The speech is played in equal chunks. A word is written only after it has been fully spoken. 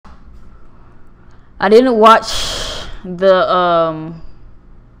I didn't watch the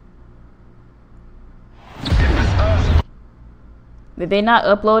did they not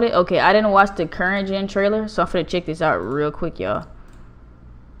upload it? Okay, I didn't watch the current gen trailer, so I'm gonna check this out real quick, y'all.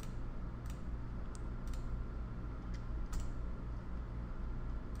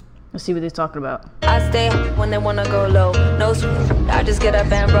 Let's see what they're talking about. I stay when they wanna go low. No, I just get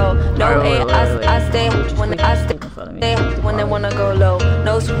up and roll. No, I stay when they wanna go low.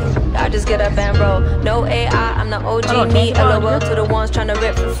 No, I just get up and roll. No AI, I'm the OG me. LOL to the ones trying to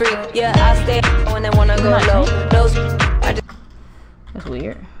rip for free. Yeah, I stay when they wanna go low. No, I just. That's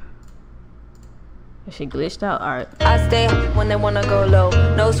weird. That shit glitched out. All right. I stay when they wanna go low.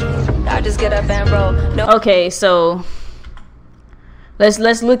 No, I just get up and roll. No. Okay, so.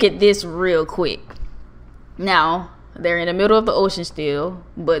 Let's look at this real quick. Now, they're in the middle of the ocean still,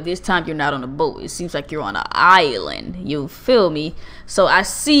 but this time you're not on a boat. It seems like you're on an island. You feel me? So I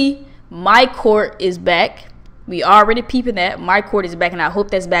see my court is back. We already peeping that. My court is back, and I hope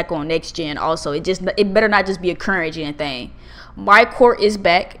that's back on next gen also. It better not just be a current gen thing. My court is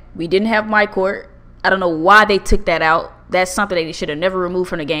back. We didn't have my court. I don't know why they took that out. That's something they should have never removed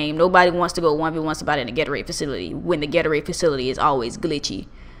from the game. Nobody wants to go 1v1 somebody in the Gatorade facility when the Gatorade facility is always glitchy.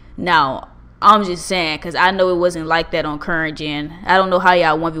 Now, I'm just saying, because I know it wasn't like that on current gen. I don't know how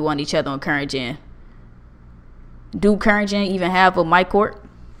y'all 1v1 each other on current gen. Do current gen even have a mic court?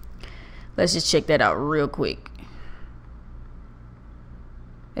 Let's just check that out real quick.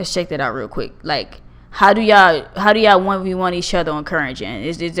 Let's check that out real quick. Like, how do y'all 1v1 each other on current gen?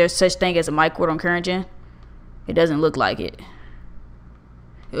 Is there such thing as a mic court on current gen? It doesn't look like it.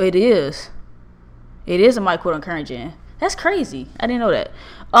 It is. It is a mic court on current gen. That's crazy. I didn't know that.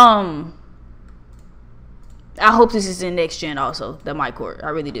 I hope this is in next gen also, the mic court. I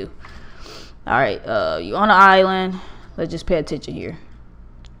really do. Alright, you on the island. Let's just pay attention here.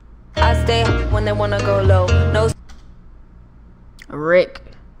 I stay when they wanna go low. No. Rick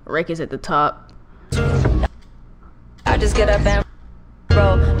is at the top. I just get up and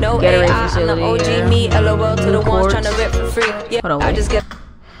bro, no Gatorade AI, facility, I'm the OG me, LOL to the ones trying to rip for free. Yeah, hold on, I just get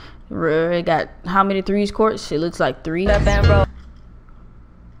it got how many threes courts? It looks like 3. up and bro.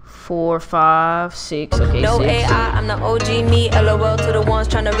 4, 5, 6. Okay, no 6. AI, I'm the OG me, LOL to the ones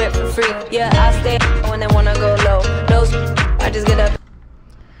trying to rip for free. Yeah, I stay when they wanna go low. No, I just get up.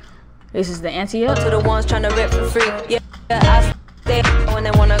 This is the ante-up to the ones trying to rip for free. Yeah, I stay when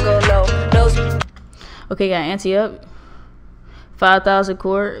they wanna go low. No. Okay, got ante-up. 5,000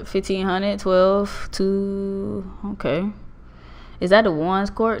 court, 1,500, 12, 2. Okay. Is that the ones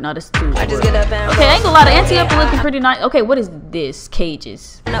court? No, that's 2. I just get up and okay, I ain't gonna lie, the ante-up looking pretty nice. Okay, what is this?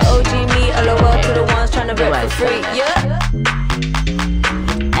 Cages. The OG me, LOL to the ones trying to rip for free. Yeah.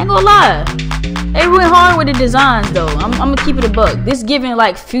 I ain't gonna lie. They went hard with the designs though. I'm gonna keep it a buck. This giving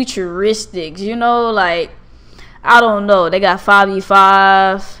like futuristics, you know, like I don't know. They got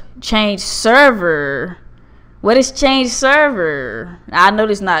 5v5, change server. What is change server? I know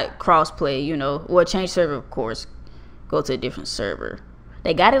it's not crossplay, you know, or change server, of course. Go to a different server.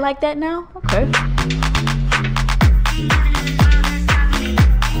 They got it like that now? Okay.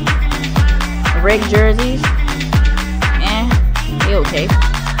 Red jerseys. They okay.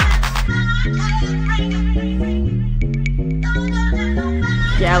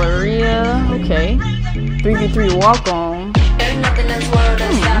 Galleria. Okay. 3v3 walk on.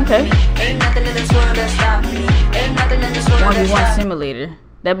 Okay. 1v1 simulator.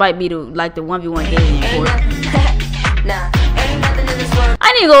 That might be the 1v1 gaming court.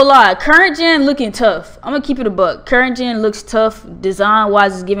 I ain't gonna lie, current gen looking tough. I'm gonna keep it a buck. Current gen looks tough. Design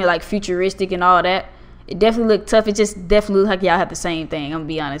wise, it's giving like futuristic and all that. It definitely look tough. It just definitely looks like y'all have the same thing. I'm gonna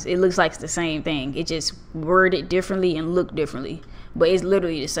be honest. It looks like it's the same thing. It just worded differently and looked differently. But it's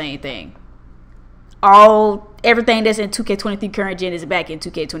literally the same thing. Everything that's in 2K23 current gen is back in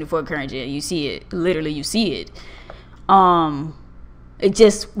 2K24 current gen. You see it. Literally, you see it. It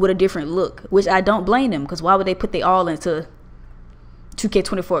just with a different look, which I don't blame them, because why would they put they all into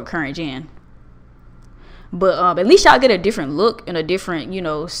 2K24 current gen? But at least y'all get a different look and a different, you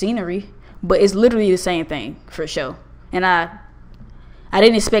know, scenery. But it's literally the same thing for sure. And I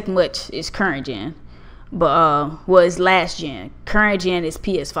didn't expect much. It's current gen. But well, it's last gen. Current gen is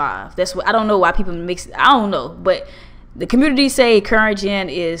PS5. That's what I don't know why people mix. I don't know, but the community say current gen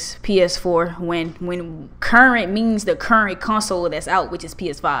is PS4 when current means the current console that's out, which is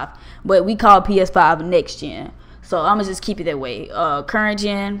PS5. But we call PS5 next gen. So I'm gonna just keep it that way. Current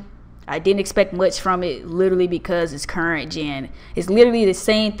gen, I didn't expect much from it, literally because it's current gen. It's literally the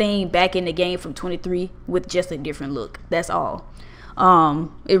same thing back in the game from 23 with just a different look. That's all.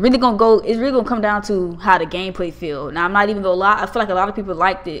 It's really gonna come down to how the gameplay feel. Now I'm not even gonna lie, I feel like a lot of people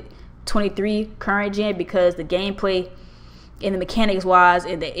liked it 23 current gen, because the gameplay and the mechanics wise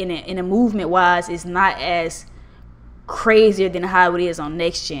and the movement wise is not as crazier than how it is on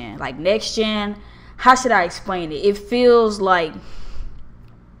next gen. Like next gen, how should I explain it? It feels like,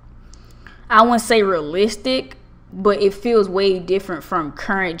 I wouldn't say realistic, but it feels way different from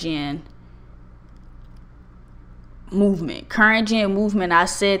current gen movement. Current gen movement, I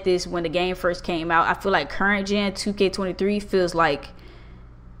said this when the game first came out, I feel like current gen 2K23 feels like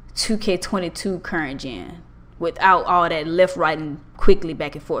 2K22 current gen, without all that left, right, and quickly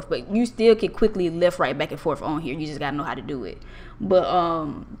back and forth. But you still can quickly left, right, back and forth on here. You just gotta know how to do it. But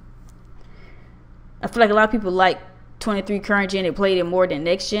I feel like a lot of people like 23 current gen. They played it more than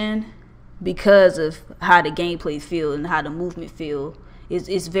next gen because of how the gameplay feel and how the movement feel.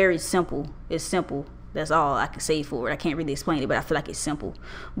 It's very simple. It's simple. That's all I can say for it. I can't really explain it, but I feel like it's simple.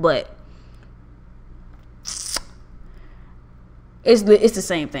 But it's the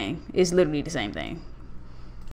same thing. It's literally the same thing.